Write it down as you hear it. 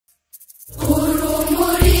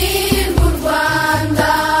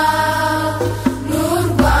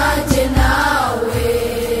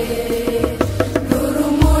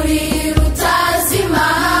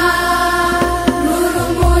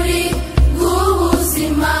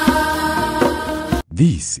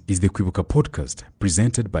This is the Kwibuka Podcast,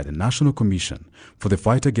 presented by the National Commission for the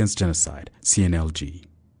Fight Against Genocide, CNLG.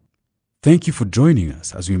 Thank you for joining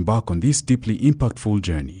us as we embark on this deeply impactful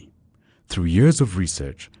journey. Through years of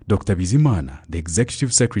research, Dr. Bizimana, the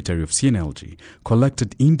Executive Secretary of CNLG,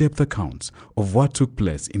 collected in-depth accounts of what took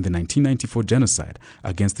place in the 1994 genocide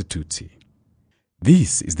against the Tutsi.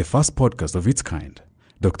 This is the first podcast of its kind.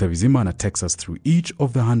 Dr. Bizimana takes us through each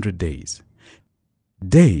of the 100 days.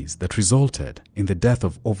 Days that resulted in the death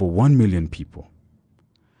of over 1 million people.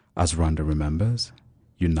 As Rwanda remembers,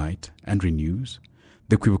 unites, and renews,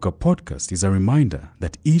 the Kwibuka Podcast is a reminder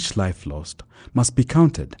that each life lost must be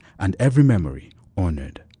counted and every memory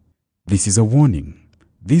honored. This is a warning.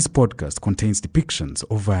 This podcast contains depictions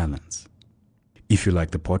of violence. If you like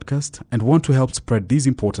the podcast and want to help spread these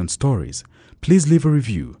important stories, please leave a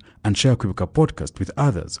review and share Kwibuka Podcast with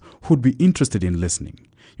others who'd be interested in listening.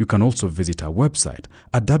 You can also visit our website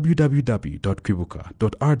at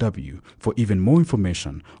www.kwibuka.rw for even more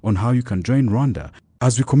information on how you can join Rwanda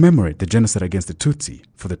as we commemorate the genocide against the Tutsi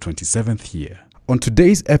for the 27th year. On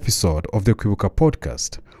today's episode of the Kwibuka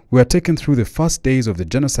Podcast, we are taken through the first days of the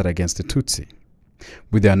genocide against the Tutsi.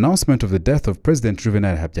 With the announcement of the death of President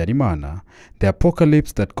Juvenal Habyarimana, the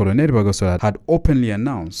apocalypse that Colonel Bagosora had openly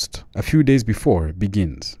announced a few days before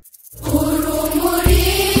begins.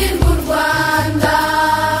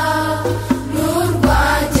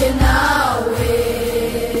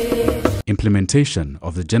 Implementation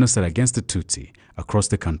of the genocide against the Tutsi across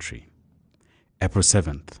the country. April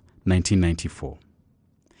 7th, 1994.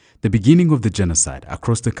 The beginning of the genocide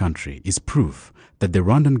across the country is proof that the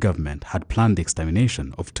Rwandan government had planned the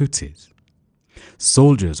extermination of Tutsis.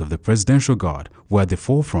 Soldiers of the Presidential Guard were at the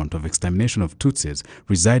forefront of extermination of Tutsis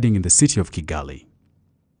residing in the city of Kigali.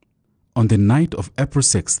 On the night of April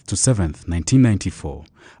 6th to 7th, 1994,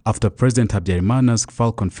 after President Habyarimana's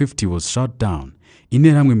Falcon 50 was shot down,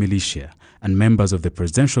 Interahamwe militia and members of the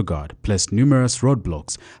Presidential Guard placed numerous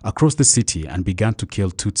roadblocks across the city and began to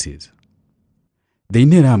kill Tutsis. The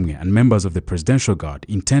Interahamwe and members of the Presidential Guard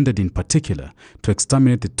intended in particular to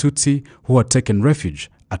exterminate the Tutsi who had taken refuge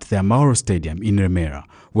at the Amahoro Stadium in Remera,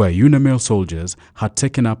 where UNAMIL soldiers had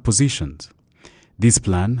taken up positions. This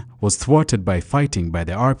plan was thwarted by fighting by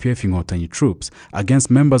the RPF Inkotanyi troops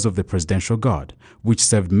against members of the Presidential Guard, which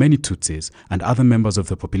saved many Tutsis and other members of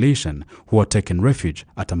the population who had taken refuge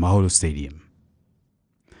at Amahoro Stadium.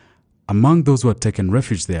 Among those who had taken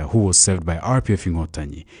refuge there who was saved by RPF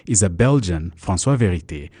Inkotanyi is a Belgian, François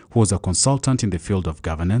Verité, who was a consultant in the field of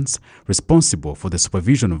governance, responsible for the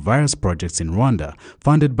supervision of various projects in Rwanda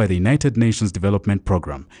funded by the United Nations Development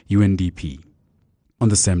Programme, UNDP. On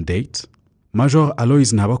the same date, Major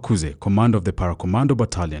Aloys Nabakuze, commander of the Paracommando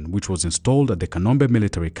Battalion, which was installed at the Kanombe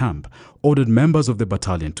military camp, ordered members of the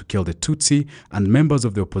battalion to kill the Tutsi and members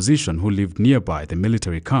of the opposition who lived nearby the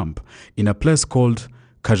military camp in a place called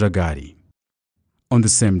Kajagari. On the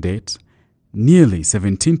same date, nearly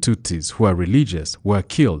 17 Tutsis who are religious were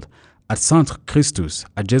killed at Centre Christus,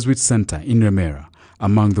 a Jesuit center in Remera.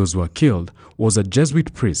 Among those who were killed was a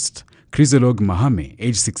Jesuit priest, Chrysolog Mahame,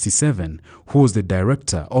 aged 67, who was the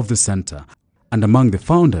director of the center and among the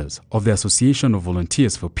founders of the Association of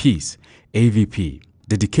Volunteers for Peace, AVP,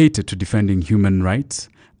 dedicated to defending human rights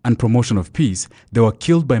and promotion of peace. They were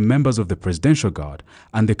killed by members of the Presidential Guard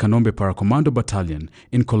and the Kanombe Paracommando Battalion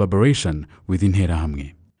in collaboration with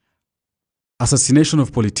Interahamwe. Assassination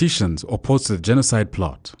of politicians opposed to the genocide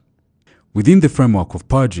plot. Within the framework of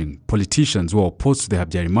purging politicians who are opposed to the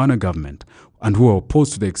Habyarimana government and who are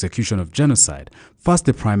opposed to the execution of genocide, first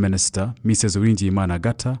the Prime Minister, Mrs. Uwiringiyimana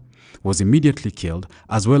Agatha, was immediately killed,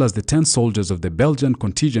 as well as the 10 soldiers of the Belgian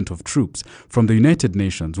contingent of troops from the United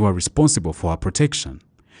Nations who are responsible for her protection.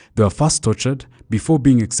 They were first tortured before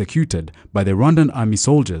being executed by the Rwandan army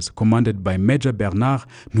soldiers commanded by Major Bernard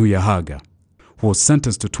Ntuyahaga, who was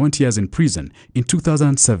sentenced to 20 years in prison in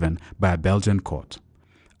 2007 by a Belgian court.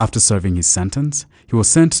 After serving his sentence, he was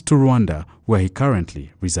sent to Rwanda, where he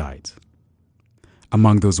currently resides.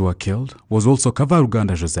 Among those who were killed was also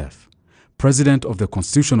Kavaruganda Joseph, President of the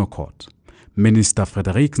Constitutional Court, Minister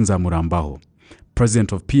Frédéric Nzamurambaho,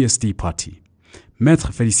 President of PSD Party,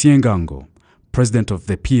 Maître Félicien Ngango, President of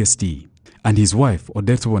the PSD, and his wife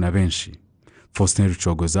Odette Bonabenshi, Faustin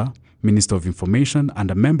Rucogoza, Minister of Information and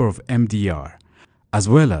a member of MDR, as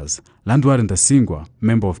well as Landwar Ndasingwa,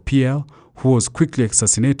 member of PL, who was quickly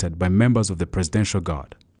assassinated by members of the Presidential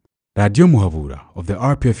Guard. Radio Muhabura of the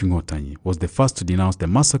RPF Inkotanyi was the first to denounce the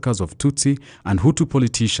massacres of Tutsi and Hutu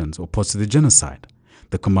politicians opposed to the genocide.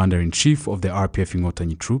 The commander-in-chief of the RPF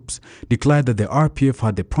Inkotanyi troops declared that the RPF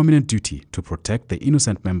had the prominent duty to protect the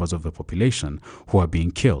innocent members of the population who are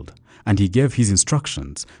being killed, and he gave his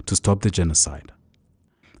instructions to stop the genocide.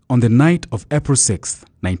 On the night of April 6,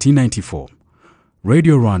 1994,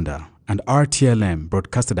 Radio Rwanda and RTLM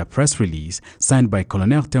broadcasted a press release signed by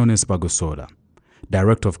Colonel Bagosora,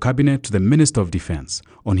 Director of Cabinet to the Minister of Defense,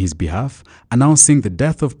 on his behalf, announcing the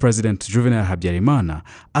death of President Juvenal Habyarimana,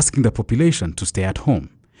 asking the population to stay at home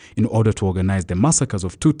in order to organize the massacres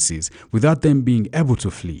of Tutsis without them being able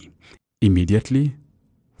to flee. Immediately,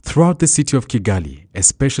 throughout the city of Kigali,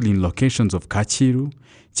 especially in locations of Kachiru,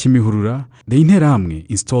 Kimihurura, the Interahamwe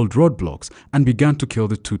installed roadblocks and began to kill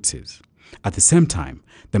the Tutsis. At the same time,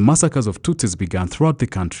 the massacres of Tutsis began throughout the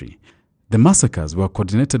country. The massacres were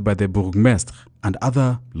coordinated by the Bourgmestre and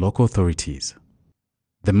other local authorities.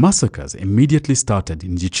 The massacres immediately started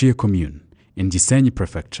in Gichiye commune. In Gisenyi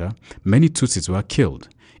prefecture, many Tutsis were killed,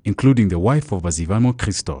 including the wife of Bazivamo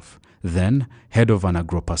Christophe, then head of an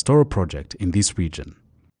agro-pastoral project in this region.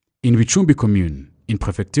 In Bichumbi commune, in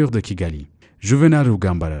Prefecture de Kigali, Juvenal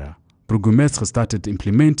Rugambarara, Burgomestre, started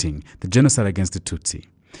implementing the genocide against the Tutsi.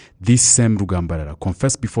 This same Rugambarara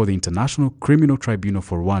confessed before the International Criminal Tribunal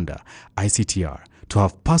for Rwanda, ICTR, to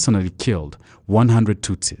have personally killed 100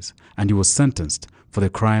 Tutsis, and he was sentenced for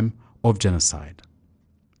the crime of genocide.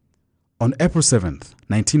 On April 7,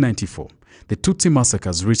 1994, the Tutsi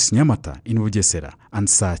massacres reached Nyamata in Bugesera and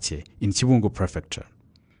Sache in Kibungo Prefecture.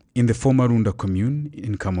 In the former Runda commune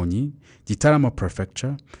in Kamonyi, Gitarama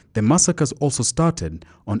Prefecture, the massacres also started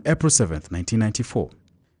on April 7, 1994.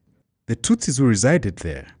 The Tutsis who resided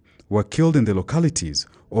there were killed in the localities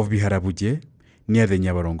of Biharabuye, near the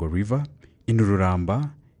Nyabarongo River, in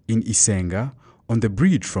Ruramba, in Isenga, on the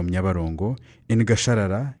bridge from Nyabarongo, in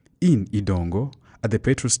Gasharara, in Idongo, at the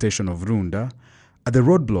petrol station of Runda, at the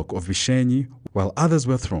roadblock of Bishenyi, while others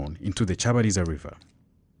were thrown into the Chabariza River.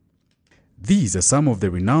 These are some of the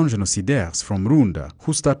renowned genocidaires from Runda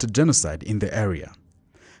who started genocide in the area.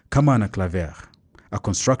 Kamana Claver, a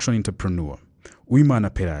construction entrepreneur,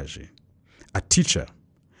 Uimana Perage, a teacher,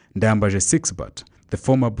 Ndayambaje Sixbat, the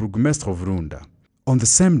former Burgomestre of Runda. On the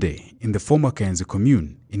same day, in the former Kayenzi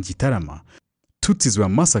commune in Gitarama, Tutsis were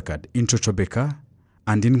massacred in Chochobeka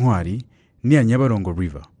and in Hwari, near Nyabarongo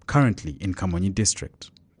River, currently in Kamonyi district.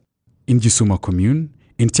 In Gisuma commune,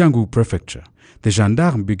 in Cyangugu prefecture, the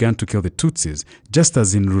gendarmes began to kill the Tutsis just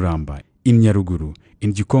as in Ruramba, in Nyaruguru,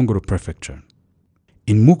 in Gikongoro prefecture.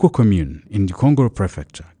 In Muko commune, in Gikongoro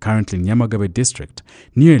prefecture, currently in Nyamagabe district,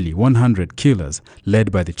 nearly 100 killers,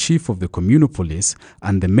 led by the chief of the communal police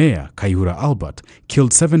and the mayor, Kayihura Albert,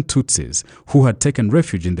 killed 7 Tutsis who had taken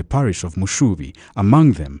refuge in the parish of Mushubi,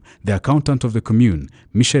 among them the accountant of the commune,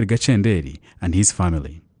 Michel Gachenderi, and his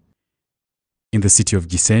family. In the city of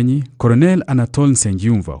Gisenyi, Colonel Anatole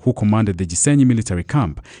Nsengiyumva, who commanded the Gisenyi military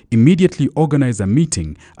camp, immediately organized a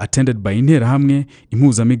meeting attended by Interahamwe,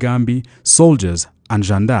 Impuzamigambi, soldiers, and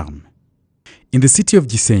gendarmes. In the city of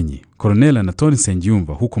Gisenyi, Colonel Anatole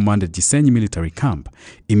Nsengiyumva, who commanded Gisenyi military camp,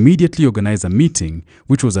 immediately organized a meeting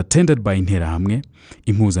which was attended by Interahamwe,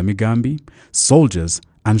 Impuzamigambi, soldiers,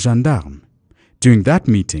 and gendarmes. During that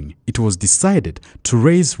meeting, it was decided to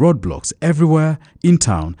raise roadblocks everywhere in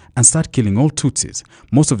town and start killing all Tutsis.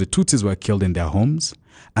 Most of the Tutsis were killed in their homes,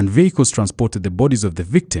 and vehicles transported the bodies of the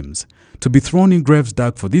victims to be thrown in graves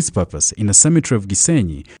dug for this purpose in a cemetery of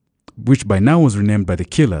Gisenyi, which by now was renamed by the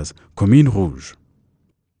killers Commune Rouge.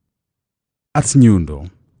 At Nyundo,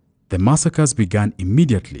 the massacres began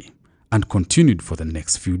immediately and continued for the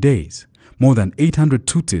next few days. More than 800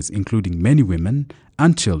 Tutsis, including many women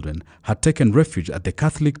and children, had taken refuge at the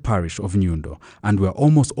Catholic parish of Nyundo and were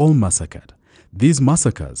almost all massacred. These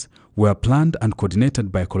massacres were planned and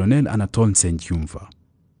coordinated by Colonel Anatole Nsengiyumva.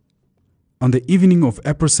 On the evening of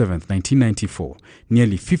April 7, 1994,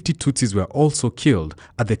 nearly 50 Tutsis were also killed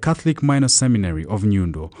at the Catholic Minor Seminary of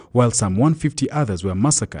Nyundo, while some 150 others were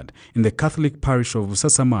massacred in the Catholic parish of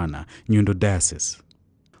Busasamana, Nyundo Diocese.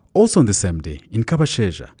 Also on the same day, in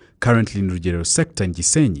Kabasheja, currently in Rugerero sector in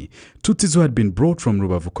Gisenyi, Tutsis who had been brought from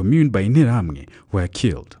Rubavu commune by Interahamwe were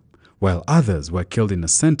killed, while others were killed in the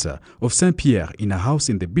center of Saint-Pierre in a house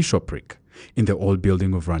in the bishopric, in the old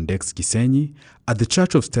building of Randex Gisenyi, at the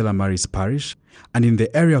Church of Stella Maris Parish, and in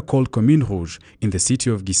the area called Commune Rouge in the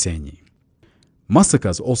city of Gisenyi.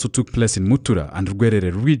 Massacres also took place in Mutura and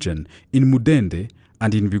Rugwerere region, in Mudende,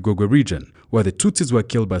 and in Bigogwe region, where the Tutsis were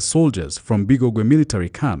killed by soldiers from Bigogwe military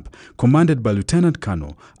camp, commanded by Lieutenant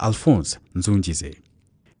Colonel Alphonse Nzungize.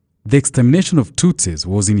 The extermination of Tutsis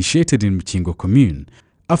was initiated in Mchingo commune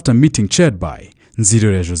after a meeting chaired by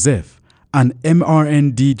Nzirore Joseph, an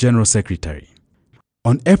MRND General Secretary.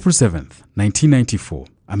 On April 7, 1994,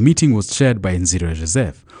 a meeting was chaired by Nzirore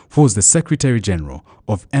Joseph, who was the Secretary General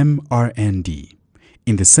of MRND.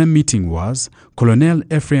 In the same meeting was Colonel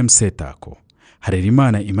Ephraim Setako,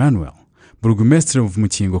 Habyarimana Emmanuel, Burugumestre of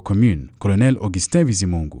Mukingo Commune, Colonel Augustin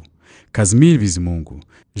Bizimungu, Casimir Bizimungu,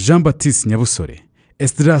 Jean-Baptiste Nyabusore,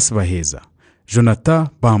 Esdras Baheza, Jonathan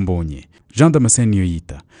Bambonye, Jean Damascene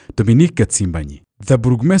Niyoyita, Dominique Gatsimbanyi. The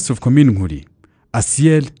Burugumestre of Commune Nkuri,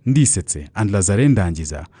 Asiel Ndisetse and Lazare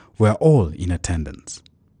Ndangiza were all in attendance.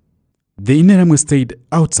 The Interahamwe stayed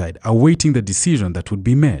outside awaiting the decision that would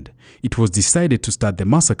be made. It was decided to start the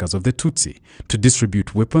massacres of the Tutsi, to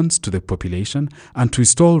distribute weapons to the population, and to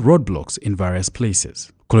install roadblocks in various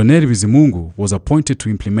places. Colonel Bizimungu was appointed to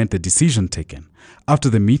implement the decision taken. After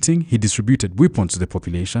the meeting, he distributed weapons to the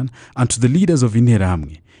population and to the leaders of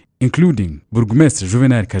Interahamwe, including Burugumestre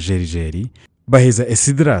Juvenal Habyarimana, Baheza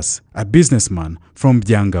Esdras, a businessman from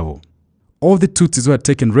Byangabo. All the Tutsis who had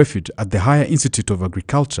taken refuge at the Higher Institute of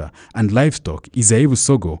Agriculture and Livestock, Isae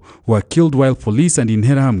Busogo, were killed while police and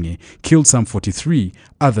Interahamwe killed some 43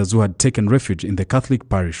 others who had taken refuge in the Catholic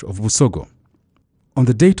parish of Busogo. On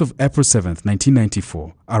the date of April 7,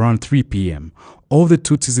 1994, around 3 p.m., all the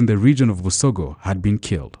Tutsis in the region of Busogo had been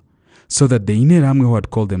killed, so that the Interahamwe who had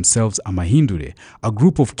called themselves Amahindure, a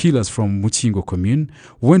group of killers from Mukingo Commune,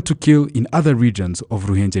 went to kill in other regions of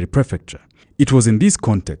Ruhengeri Prefecture. It was in this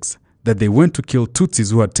context that they went to kill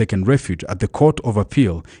Tutsis who had taken refuge at the Court of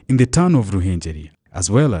Appeal in the town of Ruhengeri, as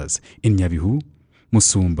well as in Nyabihu,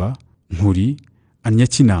 Musumba, Nkuri, and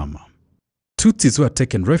Nyakinama. Tutsis who had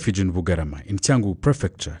taken refuge in Bugarama in Cyangugu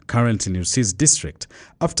Prefecture, currently in Rusizi district,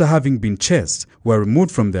 after having been chased, were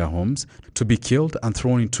removed from their homes to be killed and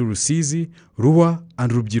thrown into Rusizi, Ruwa,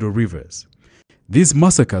 and Rubyiru rivers. These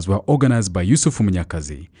massacres were organized by Yusufu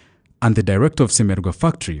Munyakazi and the director of Semerwa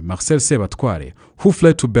factory, Marcel Sebatware, who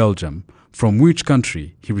fled to Belgium, from which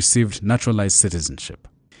country he received naturalized citizenship.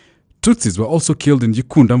 Tutsis were also killed in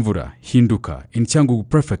Gikundamvura, Hinduka, in Cyangugu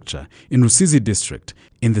Prefecture, in Rusizi district,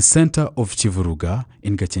 in the center of Kivuruga,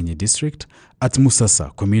 in Gakenke district, at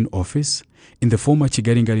Musasa Commune Office, in the former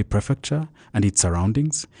Kigalingari Prefecture and its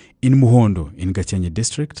surroundings, in Muhondo, in Gakenke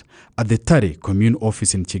district, at the Tare Commune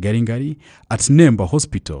Office in Kigalingari, at Nemba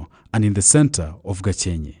Hospital, and in the center of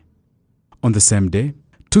Gakenke. On the same day,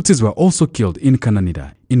 Tutsis were also killed in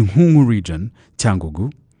Kananira, in Hungu region,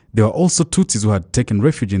 Cyangugu. There were also Tutsis who had taken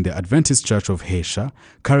refuge in the Adventist Church of Hesha,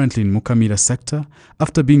 currently in Mukamira sector,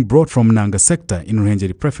 after being brought from Nanga sector in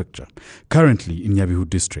Ruhengeri Prefecture, currently in Nyabihu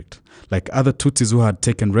district. Like other Tutsis who had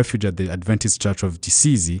taken refuge at the Adventist Church of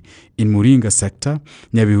Gisizi in Muringa sector,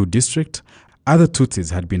 Nyabihu district, other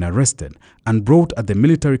Tutsis had been arrested and brought at the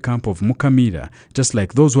military camp of Mukamira, just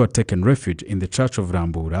like those who had taken refuge in the Church of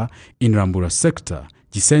Rambura in Rambura sector,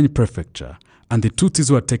 Gisenyi Prefecture, and the Tutsis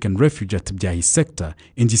who had taken refuge at Byahi sector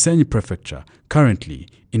in Gisenyi Prefecture, currently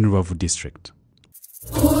in Rubavu district.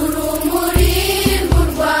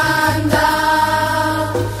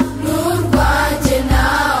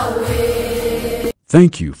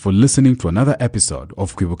 Thank you for listening to another episode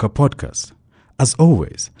of Kwibuka Podcast. As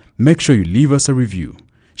always, make sure you leave us a review,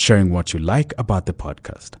 sharing what you like about the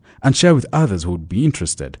podcast, and share with others who would be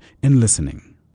interested in listening.